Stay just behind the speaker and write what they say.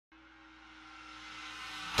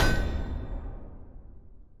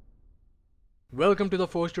Welcome to the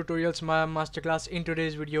Forge Tutorials Maya Masterclass. In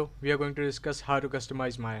today's video, we are going to discuss how to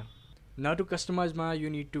customize Maya. Now to customize Maya, you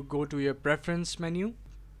need to go to your preference menu.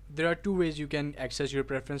 There are two ways you can access your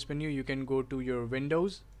preference menu. You can go to your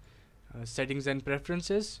Windows, Settings and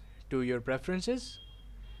Preferences, to your Preferences.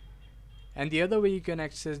 And the other way you can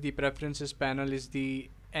access the Preferences panel is the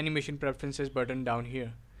Animation Preferences button down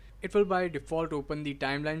here. It will by default open the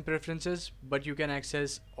timeline preferences, but you can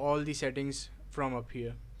access all the settings from up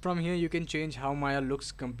here. From here you can change how Maya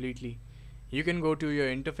looks completely. You can go to your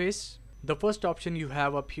interface. The first option you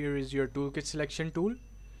have up here is your toolkit selection tool,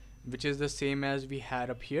 which is the same as we had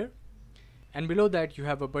up here. And below that you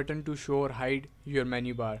have a button to show or hide your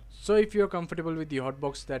menu bar. So if you're comfortable with the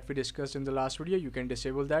hotbox that we discussed in the last video, you can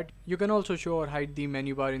disable that. You can also show or hide the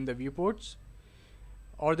menu bar in the viewports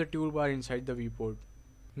or the toolbar inside the viewport.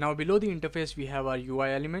 Now below the interface we have our UI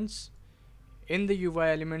elements. In the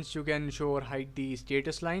UI elements you can show or hide the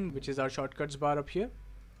status line, which is our shortcuts bar up here.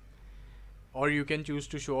 Or you can choose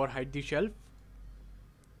to show or hide the shelf.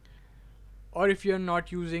 Or if you are not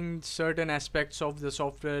using certain aspects of the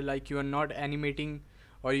software, like you are not animating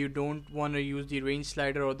or you don't want to use the range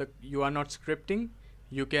slider or you are not scripting,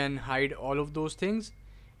 you can hide all of those things.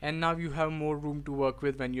 And now you have more room to work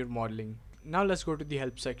with when you're modeling. Now let's go to the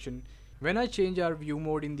help section. When I change our view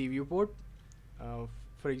mode in the viewport,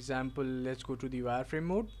 for example, let's go to the wireframe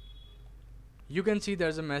mode. You can see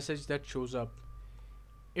there's a message that shows up.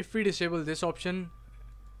 If we disable this option,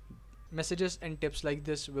 messages and tips like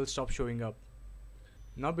this will stop showing up.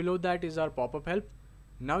 Now below that is our pop-up help.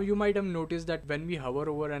 Now you might have noticed that when we hover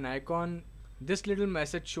over an icon, this little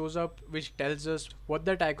message shows up which tells us what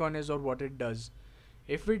that icon is or what it does.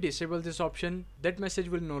 If we disable this option, that message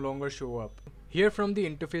will no longer show up. Here from the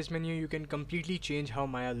interface menu you can completely change how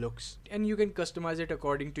Maya looks, and you can customize it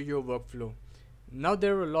according to your workflow. Now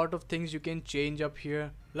there are a lot of things you can change up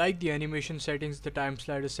here, like the animation settings, the time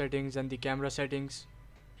slider settings and the camera settings.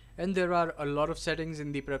 And there are a lot of settings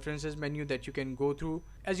in the preferences menu that you can go through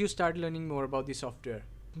as you start learning more about the software.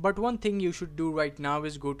 But one thing you should do right now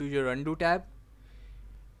is go to your undo tab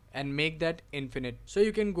and make that infinite, so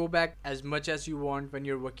you can go back as much as you want when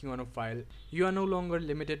you're working on a file. You are no longer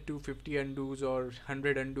limited to 50 undos or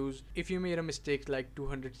 100 undos. If you made a mistake like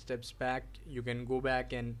 200 steps back, you can go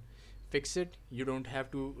back and fix it. You don't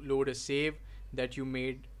have to load a save that you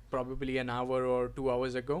made probably an hour or 2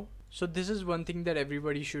 hours ago. So this is one thing that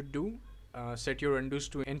everybody should do. Set your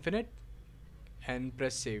undos to infinite and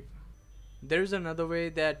press save. There is another way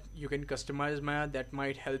that you can customize Maya that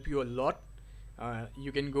might help you a lot.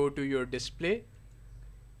 You can go to your display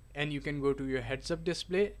and you can go to your heads up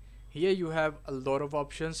display. Here you have a lot of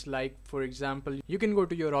options, like for example you can go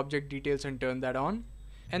to your object details and turn that on,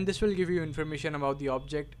 and this will give you information about the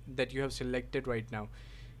object that you have selected right now.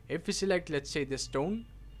 If we select, let's say, this stone,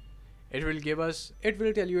 it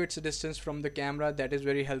will tell you its distance from the camera. That is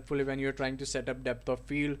very helpful when you're trying to set up depth of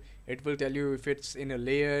field. It will tell you if it's in a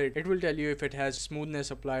layer. It will tell you if it has smoothness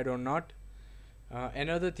applied or not.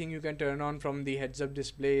 Another thing you can turn on from the heads up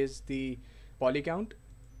display is the poly count.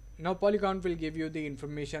 Now poly count will give you the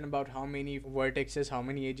information about how many vertices, how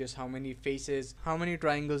many edges, how many faces, how many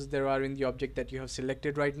triangles there are in the object that you have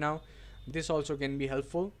selected right now. This also can be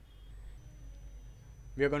helpful.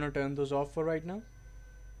 We are going to turn those off for right now.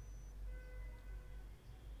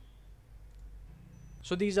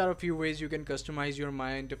 So these are a few ways you can customize your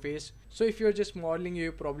Maya interface. So if you're just modeling,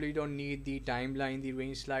 you probably don't need the timeline, the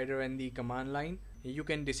range slider and the command line. You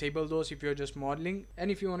can disable those if you're just modeling, and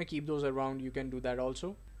if you want to keep those around, you can do that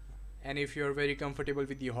also. And if you're very comfortable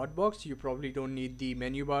with the hotbox, you probably don't need the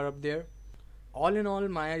menu bar up there. All in all,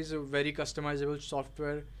 Maya is a very customizable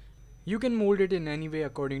software. You can mold it in any way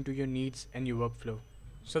according to your needs and your workflow.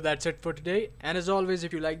 So that's it for today, and as always,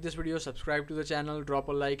 if you like this video, subscribe to the channel, drop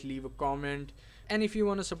a like, leave a comment. And if you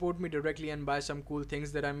want to support me directly and buy some cool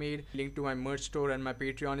things that I made, link to my merch store and my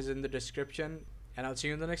Patreon is in the description, and I'll see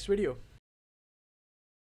you in the next video.